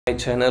My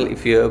channel.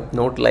 If you have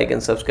not like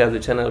and subscribe the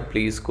channel,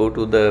 please go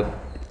to the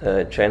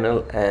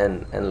channel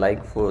and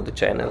like for the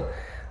channel.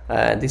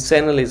 This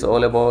channel is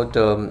all about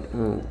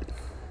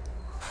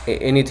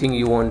anything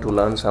you want to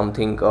learn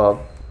something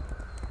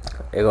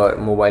about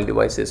mobile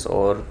devices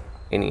or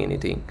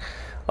anything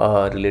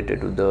related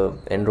to the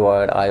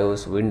Android,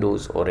 iOS,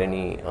 Windows, or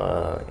any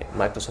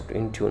Microsoft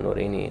Intune or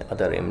any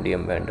other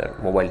MDM vendor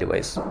mobile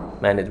device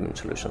management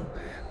solution.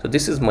 So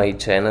this is my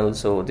channel,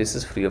 so this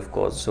is free of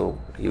cost, so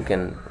you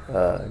can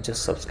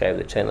just subscribe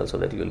the channel so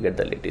that you will get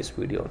the latest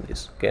video on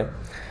this. Okay,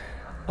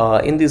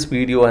 in this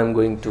video I am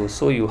going to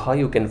show you how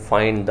you can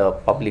find the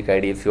public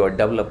ID if you are a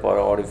developer,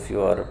 or if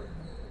you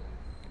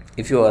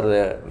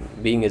are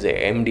being as a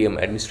MDM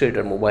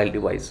administrator, mobile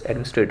device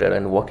administrator,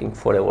 and working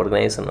for an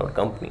organization or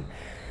company.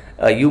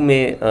 You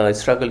may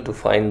struggle to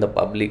find the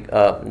public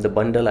the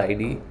bundle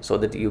ID so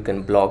that you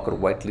can block or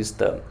whitelist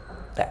the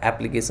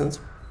applications,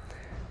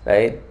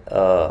 right?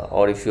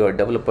 Or if you are a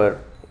developer,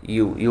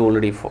 you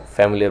already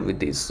familiar with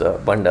this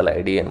bundle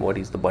ID and what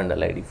is the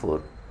bundle ID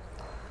for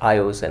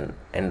iOS and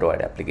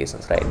Android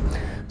applications, right?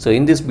 So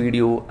in this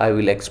video I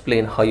will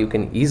explain how you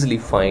can easily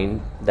find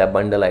the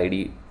bundle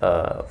ID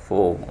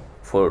for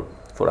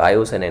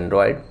iOS and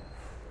Android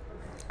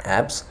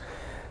apps.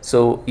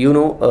 So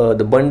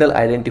the bundle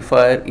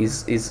identifier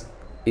is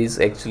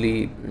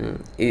actually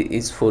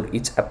is for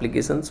each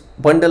applications.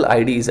 Bundle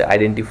ID is an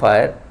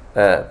identifier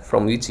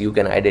from which you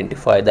can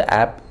identify the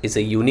app is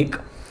a unique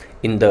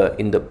in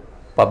the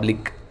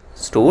public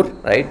store,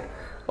 right?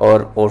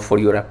 Or for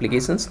your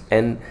applications,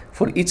 and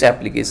for each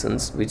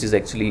applications which is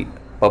actually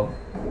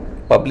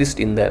published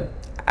in the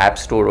App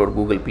Store or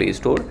Google Play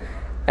Store,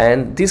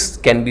 and this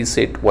can be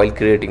set while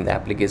creating the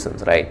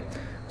applications, right?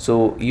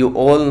 So you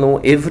all know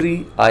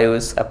every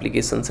iOS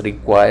applications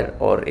require,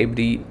 or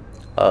every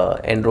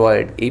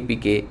Android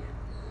APK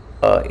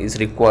is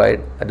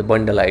required at the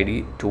bundle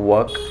ID to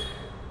work,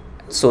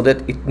 so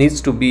that it needs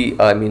to be,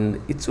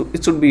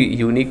 it should be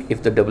unique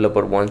if the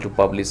developer wants to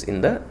publish in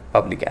the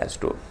public App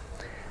Store.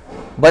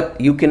 But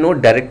you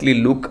cannot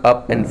directly look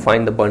up and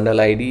find the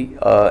bundle ID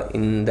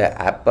in the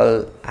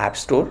Apple App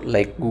Store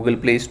like Google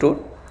Play Store.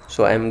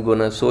 So I'm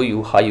gonna show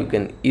you how you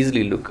can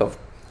easily look up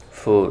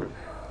for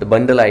the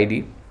bundle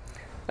ID.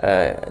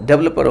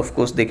 Developer, of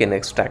course, they can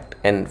extract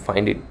and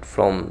find it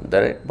from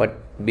there, but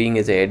being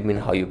as an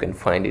admin, how you can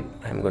find it,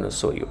 I'm gonna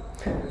show you.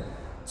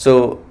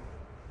 So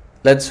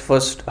let's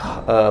first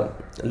know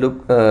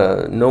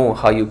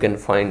how you can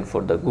find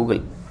for the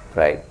Google,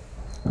 right?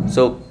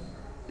 So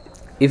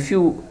if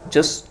you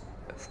just,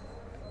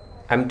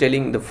 I'm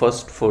telling the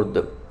first for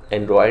the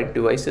Android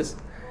devices,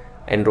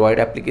 Android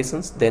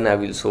applications, then I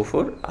will show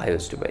for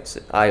iOS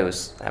devices,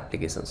 iOS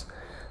applications.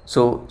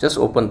 So just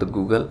open the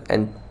Google,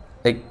 and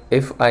like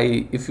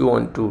if you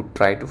want to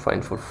try to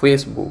find for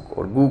Facebook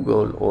or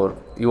Google, or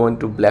you want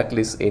to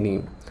blacklist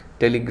any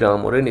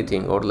Telegram or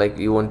anything, or like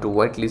you want to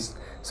whitelist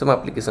some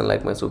application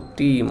like Microsoft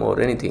Team or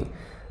anything,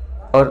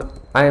 or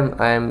I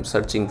am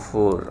searching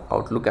for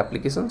Outlook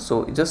application,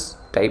 so just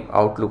type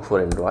Outlook for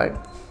Android,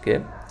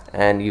 okay,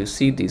 and you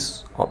see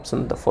this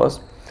option, the first,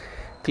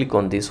 click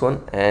on this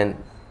one,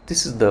 and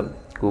this is the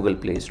Google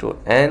Play Store.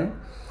 And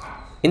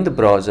in the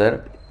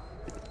browser,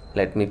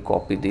 let me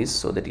copy this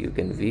so that you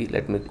can view.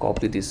 Let me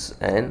copy this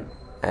and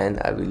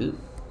I will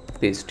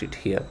paste it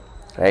here,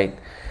 right?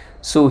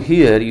 So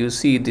here you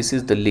see this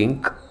is the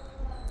link,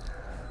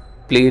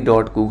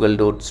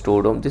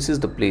 play.google.store. This is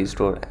the Play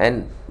Store,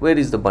 and where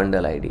is the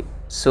bundle ID?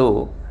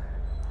 So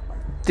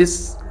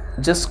this,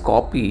 just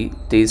copy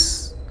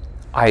this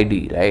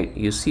ID, right?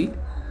 You see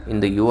in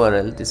the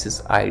URL, this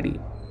is ID.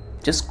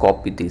 Just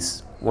copy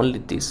this, only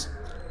this.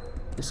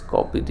 Just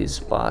copy this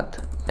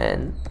path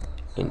and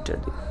enter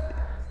it.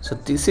 So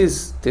this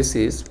is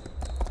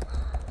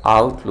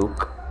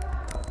Outlook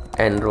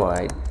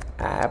Android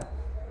app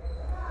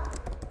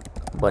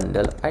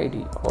bundle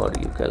ID, or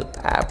you call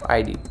app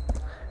ID.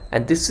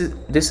 And this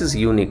is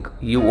unique.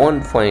 You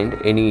won't find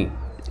any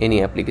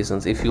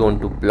applications. If you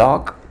want to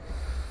block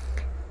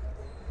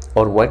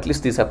or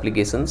whitelist these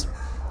applications,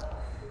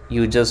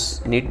 you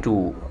just need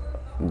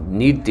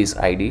this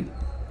ID.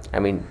 I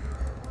mean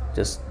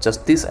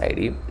just this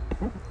ID,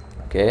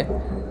 okay,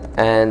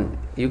 and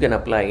you can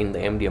apply in the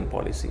MDM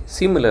policy.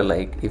 Similar,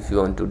 like if you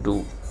want to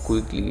do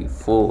quickly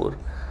for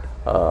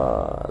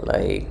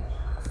like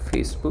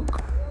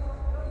Facebook,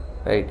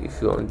 right?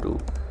 If you want to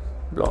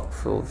block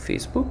for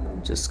Facebook,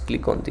 just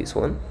click on this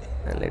one,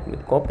 and let me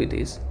copy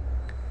this.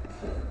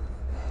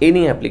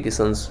 Any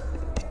applications,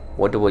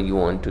 whatever you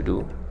want to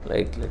do,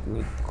 like let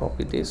me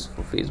copy this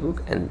for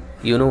Facebook, and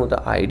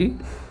the ID,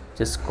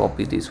 just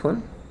copy this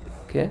one,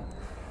 okay,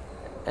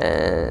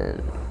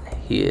 and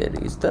here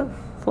is the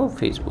for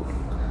Facebook.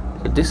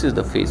 So this is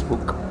the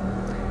Facebook.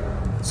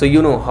 So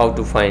you know how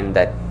to find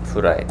that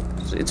for, right?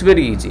 So it's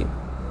very easy,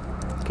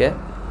 okay.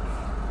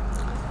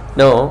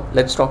 Now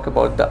let's talk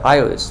about the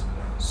iOS.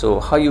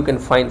 So how you can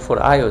find for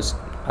iOS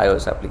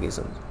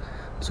applications.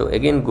 So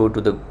again, go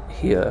to the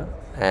here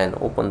and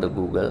open the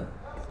Google,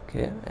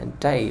 okay, and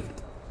type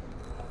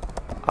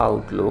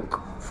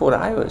Outlook for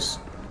iOS.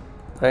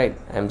 right?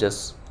 I'm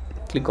just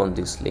click on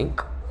this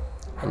link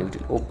and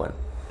it will open.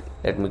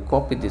 Let me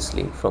copy this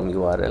link from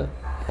URL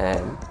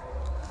and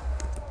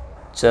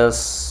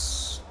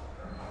just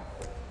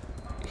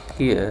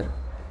here,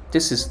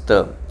 this is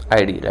the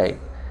ID, right?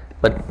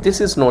 But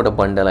this is not a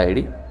bundle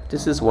ID,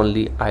 this is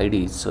only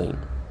ID is showing.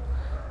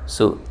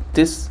 So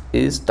this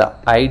is the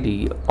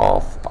ID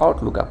of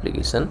Outlook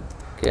application,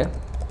 okay,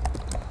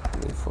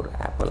 for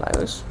Apple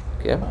iOS,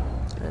 okay,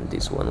 and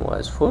this one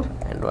was for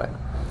Android,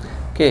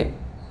 okay.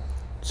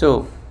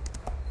 So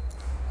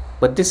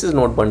but this is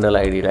not bundle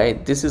ID,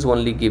 right? This is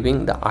only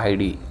giving the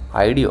ID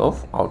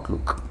of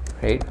Outlook,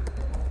 right?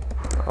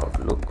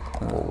 Outlook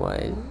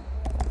mobile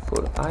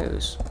for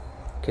iOS,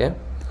 okay.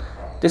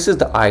 This is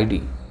the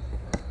ID.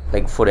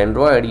 Like for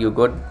Android, you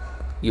got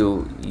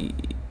you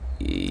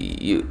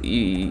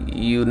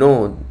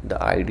know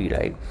the ID,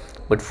 right?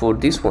 But for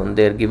this one,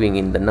 they're giving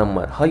in the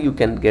number. How you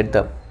can get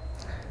the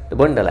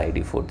bundle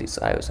ID for this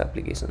iOS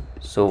application?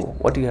 So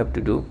what you have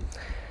to do,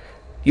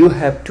 you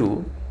have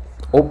to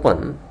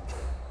open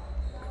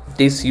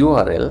this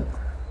URL.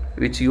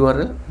 Which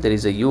URL? There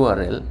is a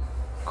URL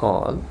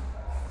called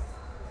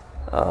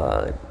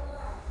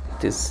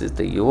this is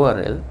the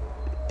URL,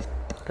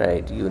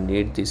 right? You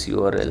need this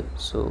URL,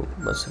 so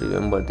must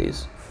remember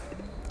this.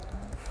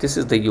 This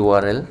is the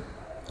URL,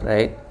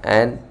 right?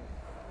 And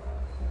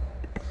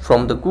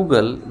from the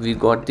Google we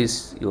got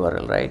this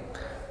URL, right?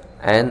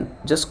 And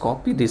just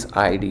copy this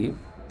ID,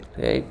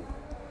 right,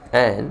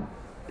 and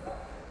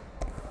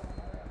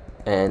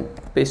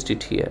paste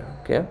it here,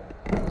 okay,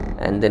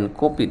 and then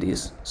copy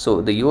this.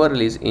 So the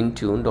URL is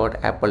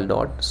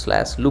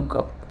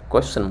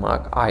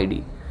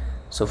intune.apple./lookup?id.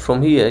 So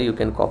from here you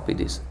can copy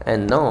this,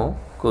 and now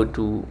go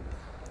to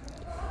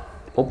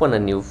open a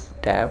new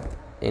tab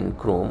in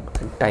Chrome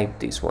and type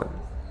this one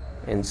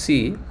and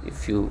see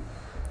if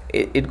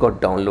it got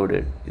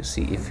downloaded. You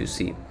see, if you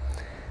see,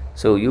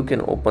 so you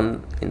can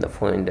open in the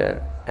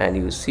Finder and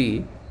you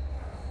see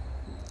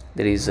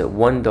there is a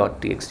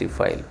 1.txt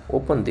file.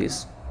 Open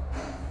this,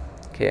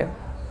 okay,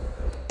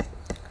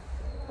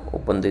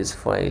 open this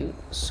file.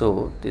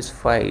 So this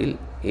file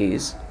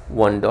is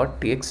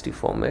 1.txt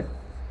format.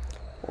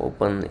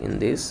 Open in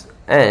this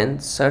and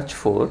search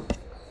for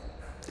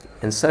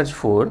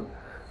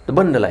the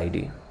bundle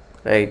ID,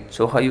 right?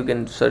 So how you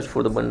can search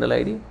for the bundle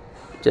ID?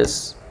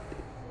 Just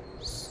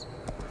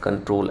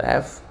Control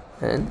F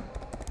and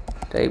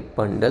type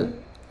bundle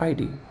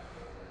ID.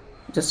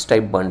 Just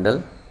type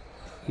bundle.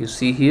 You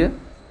see here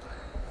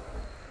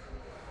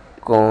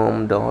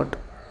com dot,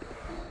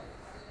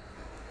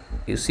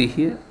 you see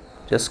here,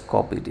 just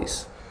copy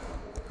this.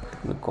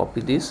 Let me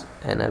copy this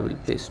and I will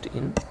paste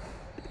in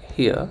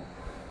here,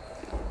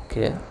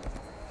 okay.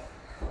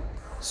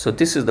 So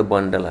this is the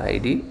bundle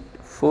ID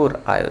for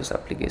iOS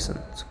application.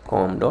 So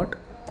com dot,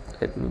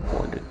 let me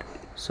bold it,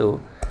 so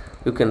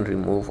you can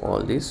remove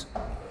all this,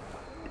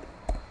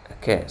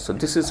 okay. So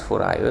this is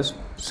for iOS.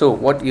 So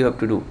what you have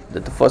to do,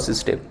 that the first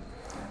step,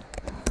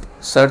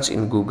 search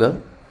in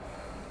Google,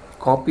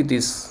 copy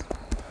this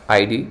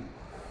ID,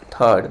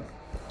 third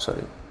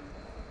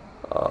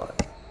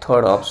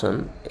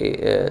option,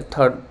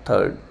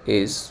 third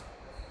is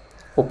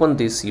open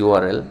this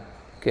URL,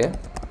 okay,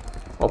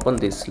 open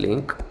this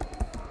link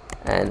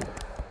and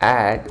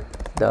add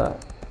the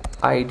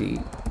ID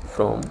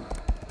from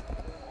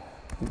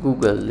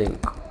Google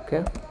link,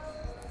 okay,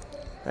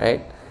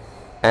 right,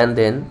 and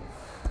then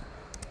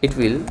it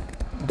will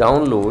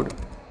download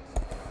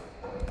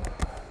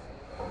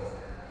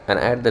and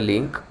add the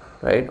link,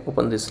 right?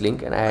 Open this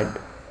link and add,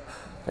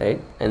 right,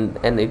 and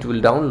it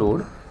will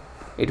download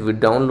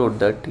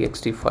the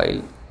txt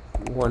file,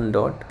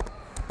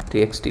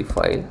 1.txt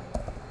file.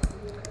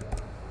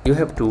 You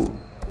have to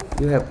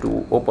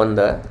open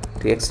the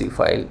txt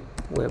file.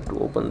 We have to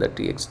open the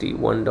txt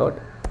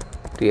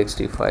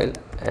 1.txt file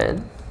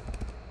and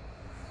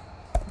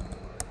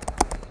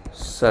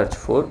search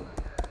for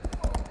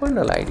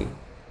bundle ID,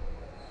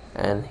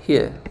 and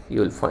here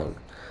you will find.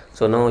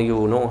 So now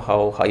you know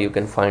how you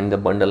can find the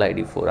bundle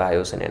ID for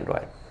iOS and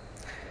Android.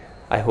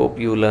 I hope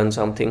you learn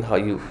something.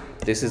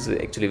 This is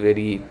actually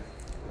very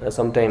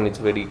sometimes it's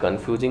very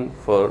confusing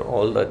for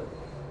all the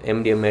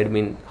MDM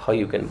admin, how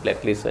you can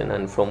blacklist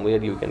and from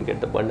where you can get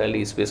the bundle,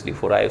 especially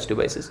for iOS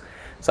devices.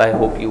 So I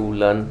hope you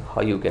learn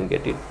how you can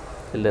get it.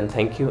 Till then,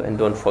 thank you, and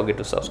don't forget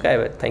to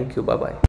subscribe. Thank you. Bye bye.